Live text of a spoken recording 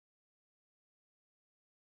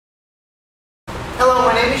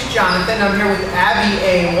name is Jonathan. I'm here with Abby,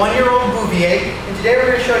 a 1-year-old Bouvier, and today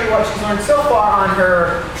we're going to show you what she's learned so far on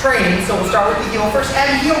her training. So we'll start with the heel first.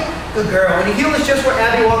 Abby, heel. Good girl. And the heel is just where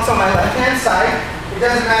Abby walks on my left-hand side. It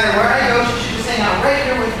doesn't matter where I go, she should just hang out right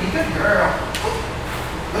here with me. Good girl.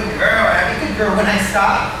 Good girl, Abby. Good girl. When I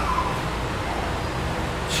stop,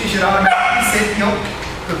 she should automatically sit heel.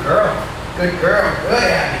 Good girl. Good girl. Good,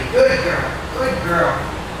 Abby. Good girl. Good girl.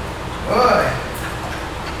 Good.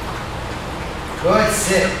 Good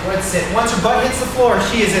sit, good sit. Once her butt hits the floor,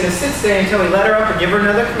 she is in a sit stay until we let her up or give her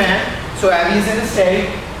another command. So Abby is in a stay.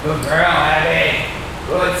 Good girl, Abby.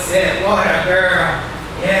 Good sit, what a girl.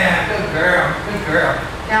 Yeah, good girl, good girl.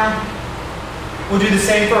 Down. We'll do the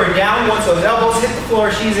same for her down. Once those elbows hit the floor,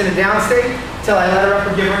 she's in a down state until I let her up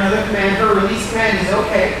or give her another command. Her release command is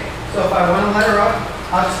okay. So if I want to let her up,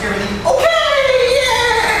 I'll just give her the okay,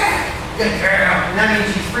 yeah. Good girl. And that means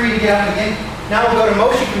she's free to get up again. Now we'll go to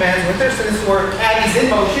motion commands with her, so this is where Abby's in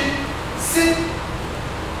motion. Sit.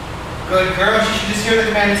 Good girl, she should just hear the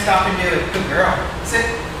command and stop and do it. Good girl. Sit.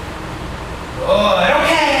 Good.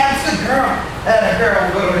 Okay, Abby's good girl. Girl,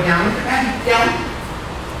 we'll go to a down with her. Abby, down.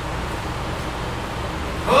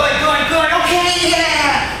 Good, good, good. Okay,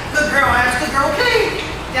 yeah. Good girl, Abby's good girl. Okay.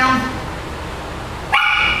 Down.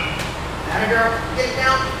 Atta girl, get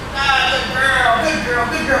down. Good girl, good girl,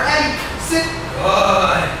 good girl. Abby, sit.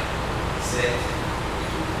 Good. Sit.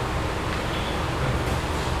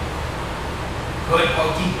 Good,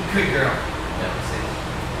 Pokey. Good girl. No, sit.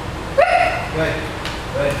 Good. Good.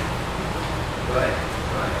 Good. Good.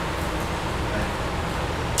 Good.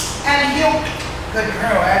 Abby, heel. Good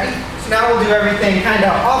girl, Abby. So now we'll do everything kind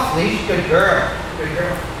of off leash. Good girl. Good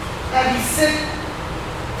girl. Abby, sit.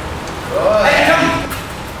 Good. Abby, come.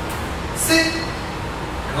 Sit.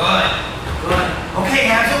 Good. Good. Okay,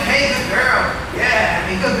 Abby, okay. Good girl. Yeah,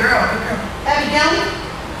 Abby, good girl. Good girl. Abby, down.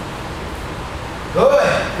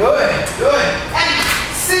 Good, good, good. Abby,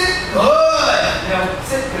 sit. Good. No,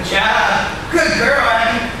 sit. Good job. Good girl,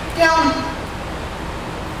 Abby. Down.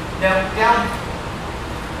 No, down.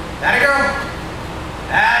 Atta girl.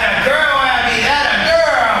 Atta girl, Abby. Atta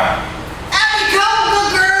girl. Abby, come. Good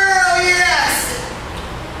girl. Yes.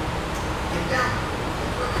 Get down.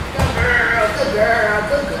 Good girl. Good girl.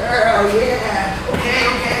 Good girl. Yeah. Okay,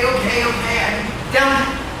 okay, okay, okay. Abby, down.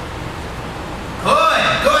 Good,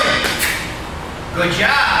 good. Good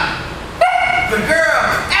job. Good girl.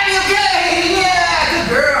 Abby, okay. Yeah. Good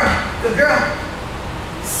girl. Good girl.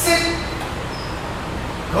 Sit.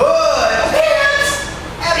 Good. Okay,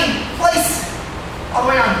 Abby, place. All the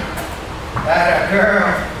way on. Atta girl.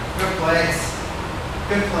 Good place.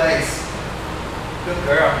 Good place. Good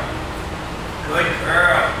girl. Good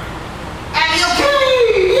girl. Abby, okay.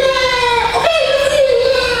 Yeah. Okay.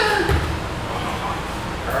 Yeah.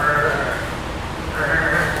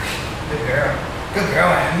 Good girl. Good girl,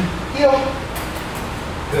 Abby. Heel.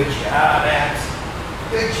 Good job, Abby.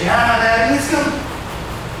 Good job, Abby. Let's go.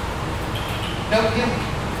 Nope, heel.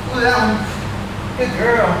 Pull down. Good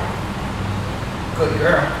girl. Good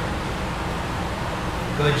girl.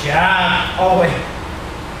 Good job. Oh, wait.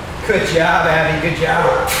 Good job, Abby. Good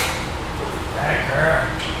job. That girl.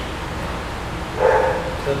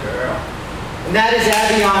 Good girl. And that is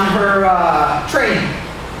Abby on her training.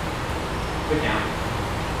 Good down.